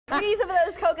We need some of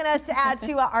those coconuts to add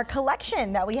to our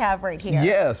collection that we have right here.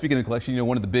 Yeah, speaking of the collection,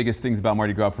 one of the biggest things about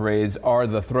Mardi Gras parades are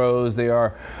the throws. They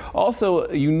are also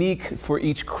unique for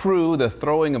each crew. The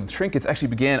throwing of trinkets actually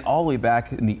began all the way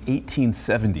back in the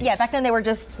 1870s. Yeah, back then they were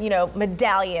just,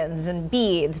 medallions and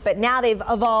beads, but now they've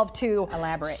evolved to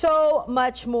elaborate. So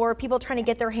much more. People trying to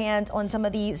get their hands on some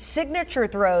of these signature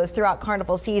throws throughout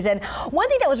Carnival season. One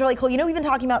thing that was really cool, we've been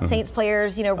talking about Saints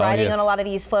players, riding on a lot of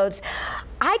these floats.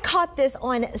 I caught this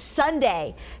on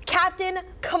Sunday. Captain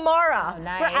Kamara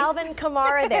for Alvin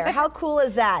Kamara there. How cool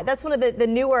is that? That's one of the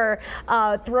newer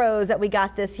throws that we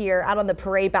got this year out on the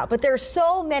parade bout. But there's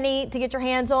so many to get your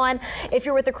hands on. If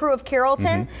you're with the crew of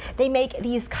Carrollton, they make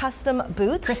these custom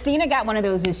boots. Christina got one of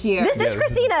those this year. This is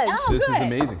Christina's. This is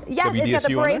amazing. Yes, WDSU, it's got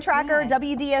the parade tracker,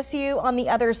 WDSU on the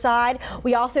other side.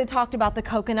 We also talked about the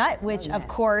coconut, which of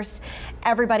course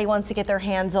everybody wants to get their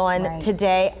hands on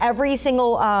today. Every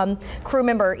single crew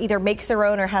member either makes their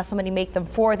own or has somebody make them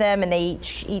for them, and they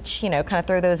each kind of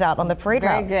throw those out on the parade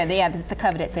route. Very good. Yeah, this is the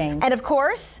coveted thing. And of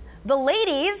course, the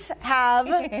ladies have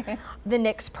the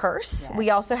Nick's purse. Yes.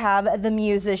 We also have the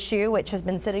Muse's shoe, which has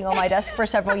been sitting on my desk for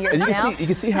several years now. You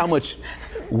can see how much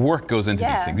work goes into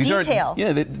these things. Detail.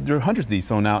 There are hundreds of these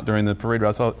thrown out during the parade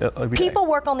routes every day. People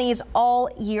work on these all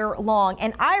year long,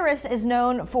 and Iris is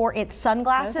known for its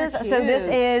sunglasses. So this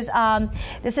is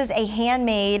a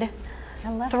handmade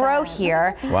throw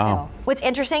here. Wow. What's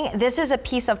interesting, this is a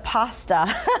piece of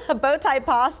pasta, bow tie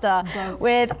pasta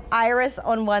with Iris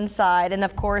on one side. And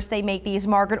of course, they make these.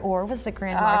 Margaret Orr was the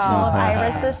Grand Marshal of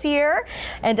Iris this year,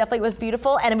 and definitely was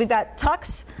beautiful. And we've got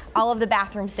Tux, all of the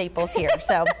bathroom staples here.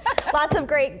 So lots of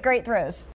great throws.